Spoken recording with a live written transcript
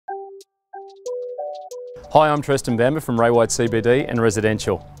Hi, I'm Treston Bamber from Ray White CBD and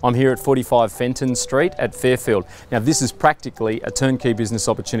Residential. I'm here at 45 Fenton Street at Fairfield. Now this is practically a turnkey business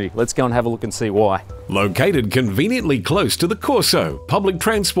opportunity. Let's go and have a look and see why. Located conveniently close to the Corso, public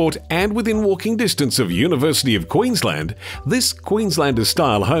transport and within walking distance of University of Queensland, this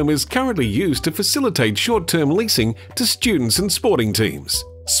Queenslander-style home is currently used to facilitate short-term leasing to students and sporting teams.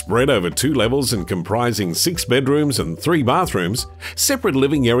 Spread over 2 levels and comprising 6 bedrooms and 3 bathrooms, separate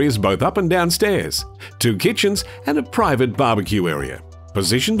living areas both up and downstairs, 2 kitchens and a private barbecue area.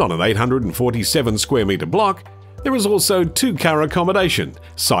 Positioned on an 847 square metre block, there is also 2-car accommodation,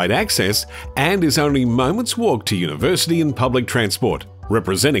 side access and is only moments walk to university and public transport,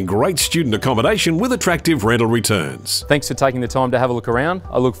 representing great student accommodation with attractive rental returns. Thanks for taking the time to have a look around.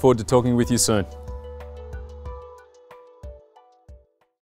 I look forward to talking with you soon.